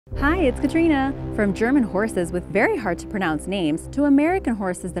Hi, it's Katrina. From German horses with very hard to pronounce names to American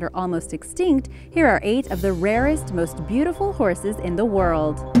horses that are almost extinct, here are 8 of the rarest, most beautiful horses in the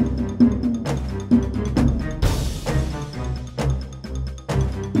world.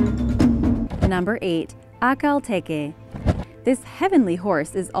 Number 8. Akhal-Teke. This heavenly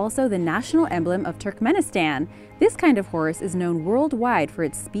horse is also the national emblem of Turkmenistan. This kind of horse is known worldwide for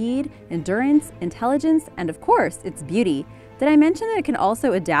its speed, endurance, intelligence, and of course, its beauty. Did I mention that it can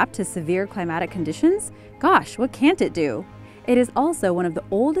also adapt to severe climatic conditions? Gosh, what can't it do? It is also one of the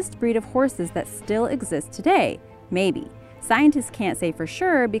oldest breed of horses that still exists today. Maybe. Scientists can't say for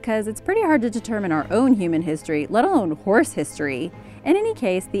sure because it's pretty hard to determine our own human history, let alone horse history. In any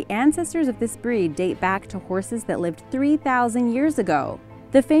case, the ancestors of this breed date back to horses that lived 3,000 years ago.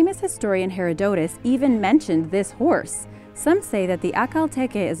 The famous historian Herodotus even mentioned this horse. Some say that the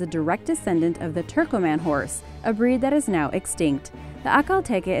Akhal-Teke is a direct descendant of the Turkoman horse, a breed that is now extinct. The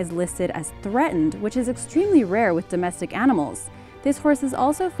Akhal-Teke is listed as threatened, which is extremely rare with domestic animals. This horse is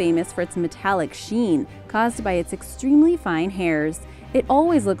also famous for its metallic sheen, caused by its extremely fine hairs. It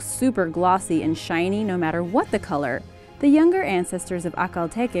always looks super glossy and shiny no matter what the color. The younger ancestors of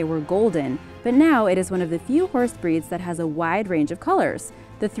Akhal-Teke were golden, but now it is one of the few horse breeds that has a wide range of colors.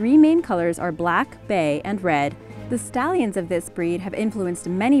 The 3 main colors are black, bay, and red. The stallions of this breed have influenced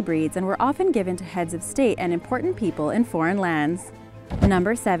many breeds and were often given to heads of state and important people in foreign lands.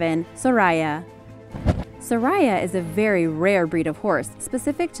 Number 7. Soraya. Soraya is a very rare breed of horse,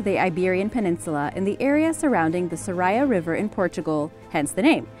 specific to the Iberian Peninsula in the area surrounding the Soraya River in Portugal, hence the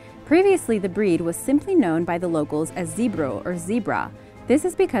name. Previously, the breed was simply known by the locals as zebro or zebra. This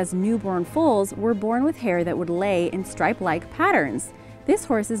is because newborn foals were born with hair that would lay in stripe-like patterns. This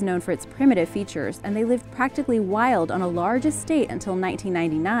horse is known for its primitive features, and they lived practically wild on a large estate until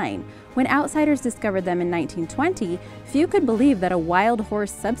 1999. When outsiders discovered them in 1920, few could believe that a wild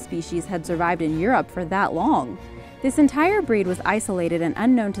horse subspecies had survived in Europe for that long. This entire breed was isolated and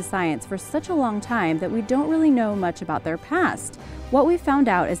unknown to science for such a long time that we don't really know much about their past. What we found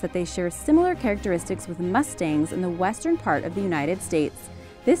out is that they share similar characteristics with mustangs in the western part of the United States.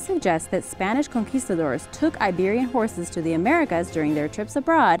 This suggests that Spanish conquistadors took Iberian horses to the Americas during their trips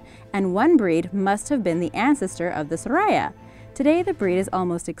abroad, and one breed must have been the ancestor of the Soraya. Today, the breed is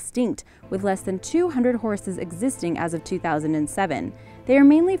almost extinct, with less than 200 horses existing as of 2007. They are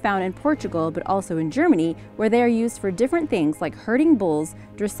mainly found in Portugal, but also in Germany, where they are used for different things like herding bulls,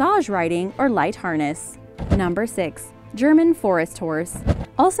 dressage riding, or light harness. Number 6. German Forest Horse.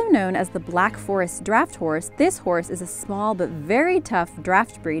 Also known as the Black Forest Draft Horse, this horse is a small but very tough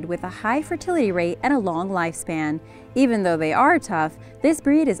draft breed with a high fertility rate and a long lifespan. Even though they are tough, this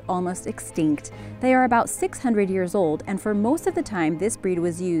breed is almost extinct. They are about 600 years old, and for most of the time this breed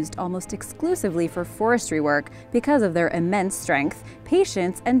was used almost exclusively for forestry work because of their immense strength,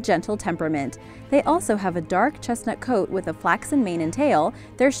 patience, and gentle temperament. They also have a dark chestnut coat with a flaxen mane and tail,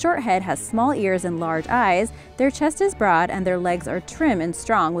 their short head has small ears and large eyes, their chest is broad, and their legs are trim and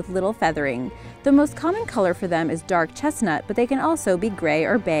strong with little feathering. The most common color for them is dark chestnut, but they can also be gray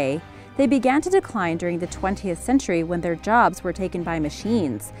or bay. They began to decline during the 20th century when their jobs were taken by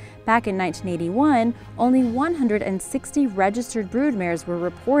machines. Back in 1981, only 160 registered broodmares were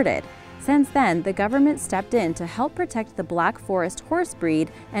reported. Since then, the government stepped in to help protect the Black Forest horse breed,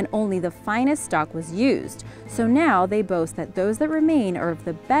 and only the finest stock was used. So now they boast that those that remain are of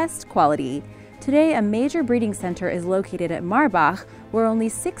the best quality. Today, a major breeding center is located at Marbach, where only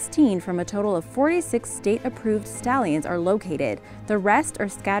 16 from a total of 46 state-approved stallions are located. The rest are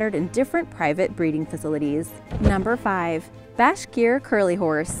scattered in different private breeding facilities. Number 5. Bashkir Curly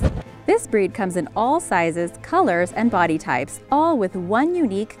Horse. This breed comes in all sizes, colors, and body types, all with one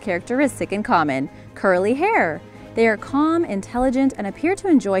unique characteristic in common: curly hair. They are calm, intelligent, and appear to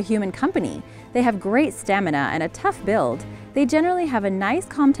enjoy human company. They have great stamina and a tough build. They generally have a nice,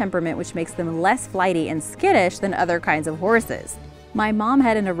 calm temperament, which makes them less flighty and skittish than other kinds of horses. My mom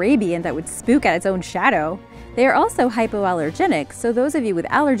had an Arabian that would spook at its own shadow. They are also hypoallergenic, so those of you with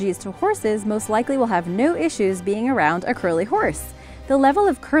allergies to horses most likely will have no issues being around a curly horse. The level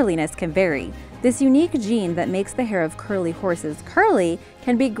of curliness can vary. This unique gene that makes the hair of curly horses curly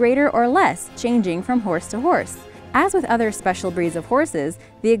can be greater or less, changing from horse to horse. As with other special breeds of horses,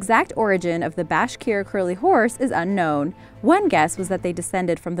 the exact origin of the Bashkir curly horse is unknown. One guess was that they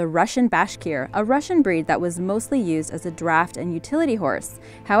descended from the Russian Bashkir, a Russian breed that was mostly used as a draft and utility horse.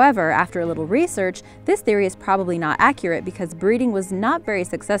 However, after a little research, this theory is probably not accurate because breeding was not very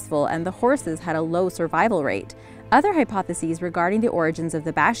successful and the horses had a low survival rate. Other hypotheses regarding the origins of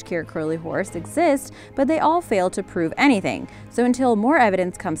the Bashkir curly horse exist, but they all fail to prove anything. So until more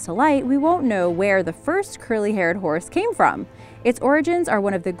evidence comes to light, we won't know where the first curly-haired horse came from. Its origins are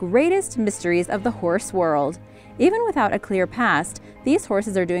one of the greatest mysteries of the horse world. Even without a clear past, these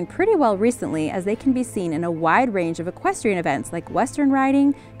horses are doing pretty well recently, as they can be seen in a wide range of equestrian events like Western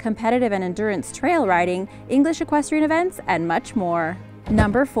riding, competitive and endurance trail riding, English equestrian events, and much more.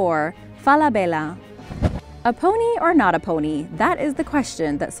 Number 4. Falabella. A pony or not a pony? That is the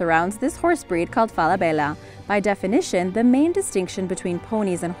question that surrounds this horse breed called Falabella. By definition, the main distinction between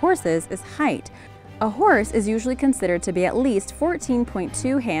ponies and horses is height. A horse is usually considered to be at least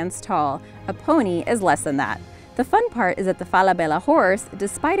 14.2 hands tall. A pony is less than that. The fun part is that the Falabella horse,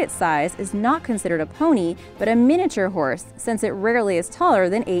 despite its size, is not considered a pony, but a miniature horse, since it rarely is taller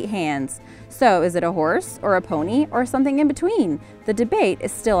than 8 hands. So is it a horse, or a pony, or something in between? The debate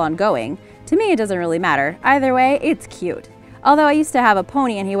is still ongoing. To me, it doesn't really matter. Either way, it's cute. Although I used to have a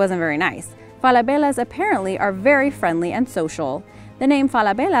pony and he wasn't very nice. Falabellas apparently are very friendly and social. The name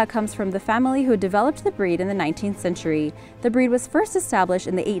Falabella comes from the family who developed the breed in the 19th century. The breed was first established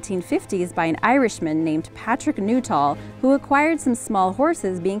in the 1850s by an Irishman named Patrick Newtall, who acquired some small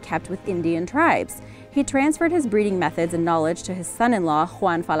horses being kept with Indian tribes. He transferred his breeding methods and knowledge to his son-in-law,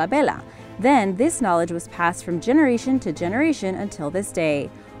 Juan Falabella. Then, this knowledge was passed from generation to generation until this day.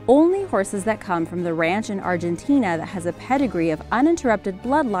 Only horses that come from the ranch in Argentina that has a pedigree of uninterrupted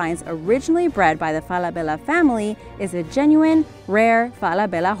bloodlines originally bred by the Falabella family is a genuine, rare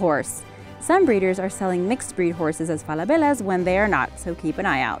Falabella horse. Some breeders are selling mixed breed horses as Falabellas when they are not, so keep an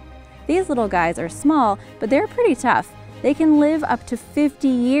eye out. These little guys are small, but they're pretty tough. They can live up to 50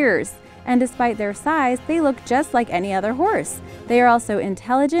 years. And despite their size, they look just like any other horse. They are also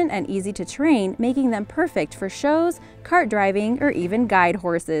intelligent and easy to train, making them perfect for shows, cart driving, or even guide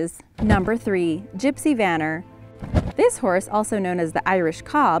horses. Number 3. Gypsy Vanner. This horse, also known as the Irish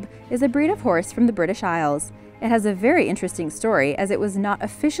Cob, is a breed of horse from the British Isles. It has a very interesting story, as it was not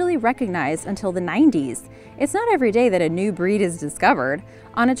officially recognized until the 90s. It's not every day that a new breed is discovered.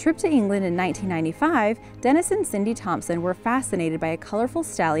 On a trip to England in 1995, Dennis and Cindy Thompson were fascinated by a colorful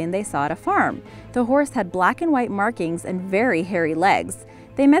stallion they saw at a farm. The horse had black and white markings and very hairy legs.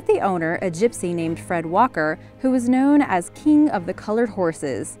 They met the owner, a gypsy named Fred Walker, who was known as King of the Colored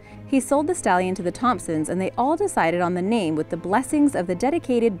Horses. He sold the stallion to the Thompsons, and they all decided on the name with the blessings of the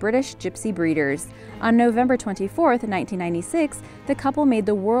dedicated British gypsy breeders. On November 24, 1996, the couple made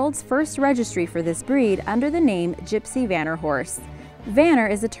the world's first registry for this breed under the name Gypsy Vanner horse.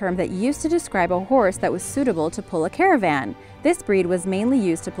 Vanner is a term that used to describe a horse that was suitable to pull a caravan. This breed was mainly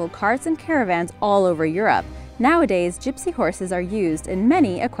used to pull carts and caravans all over Europe. Nowadays, gypsy horses are used in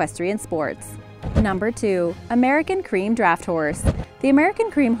many equestrian sports. Number 2. American Cream Draft Horse. The American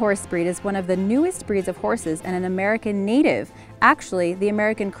Cream horse breed is one of the newest breeds of horses and an American native. Actually, the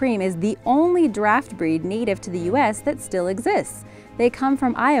American Cream is the only draft breed native to the US that still exists. They come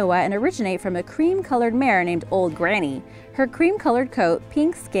from Iowa and originate from a cream-colored mare named Old Granny. Her cream-colored coat,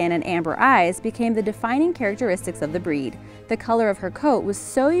 pink skin, and amber eyes became the defining characteristics of the breed. The color of her coat was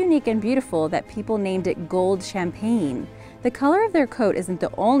so unique and beautiful that people named it Gold Champagne. The color of their coat isn't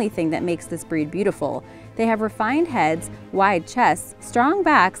the only thing that makes this breed beautiful. They have refined heads, wide chests, strong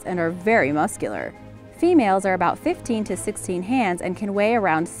backs, and are very muscular. Females are about 15 to 16 hands and can weigh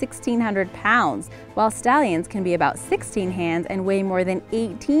around 1,600 pounds, while stallions can be about 16 hands and weigh more than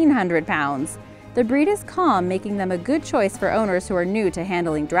 1,800 pounds. The breed is calm, making them a good choice for owners who are new to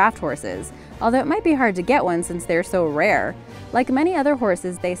handling draft horses, although it might be hard to get one since they're so rare. Like many other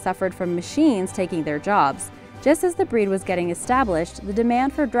horses, they suffered from machines taking their jobs. Just as the breed was getting established, the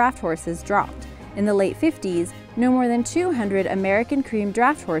demand for draft horses dropped. In the late 50s, no more than 200 American Cream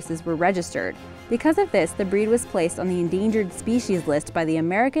draft horses were registered. Because of this, the breed was placed on the endangered species list by the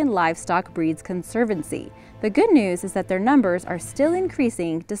American Livestock Breeds Conservancy. The good news is that their numbers are still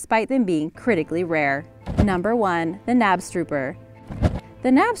increasing despite them being critically rare. Number 1. The Knabstruper. The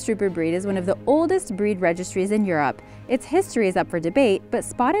Knabstruper breed is one of the oldest breed registries in Europe. Its history is up for debate, but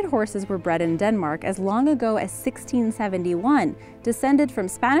spotted horses were bred in Denmark as long ago as 1671, descended from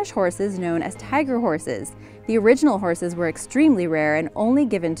Spanish horses known as tiger horses. The original horses were extremely rare and only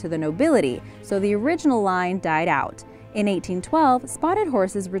given to the nobility, so the original line died out. In 1812, spotted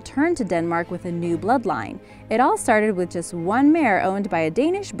horses returned to Denmark with a new bloodline. It all started with just one mare owned by a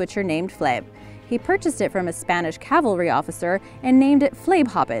Danish butcher named Fleb. He purchased it from a Spanish cavalry officer and named it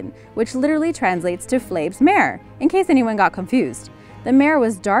Flebhoppen, which literally translates to Fleb's mare, in case anyone got confused. The mare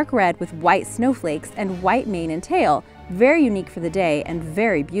was dark red with white snowflakes and white mane and tail, very unique for the day and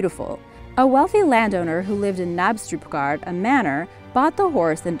very beautiful. A wealthy landowner who lived in Knabstrupgard, a manor, bought the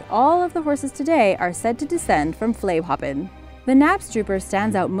horse, and all of the horses today are said to descend from Fleabhoppen. The Knapstrooper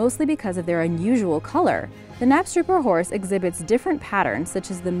stands out mostly because of their unusual color. The Knapstrooper horse exhibits different patterns, such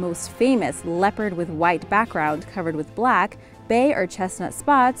as the most famous leopard with white background covered with black, bay or chestnut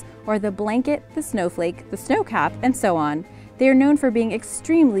spots, or the blanket, the snowflake, the snowcap, and so on. They are known for being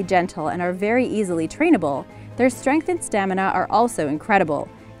extremely gentle and are very easily trainable. Their strength and stamina are also incredible.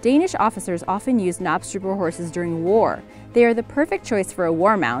 Danish officers often use Knapstrooper horses during war. They are the perfect choice for a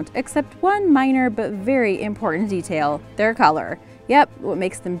war mount, except one minor but very important detail: their color. Yep, what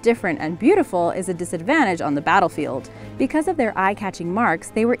makes them different and beautiful is a disadvantage on the battlefield. Because of their eye-catching marks,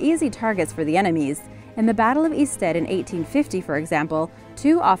 they were easy targets for the enemies. In the Battle of Isted in 1850, for example,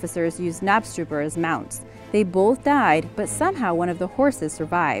 2 officers used Knapstrooper as mounts. They both died, but somehow one of the horses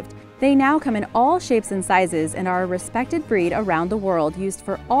survived. They now come in all shapes and sizes and are a respected breed around the world, used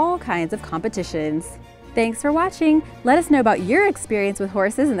for all kinds of competitions. Thanks for watching! Let us know about your experience with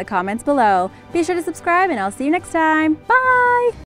horses in the comments below. Be sure to subscribe and I'll see you next time. Bye!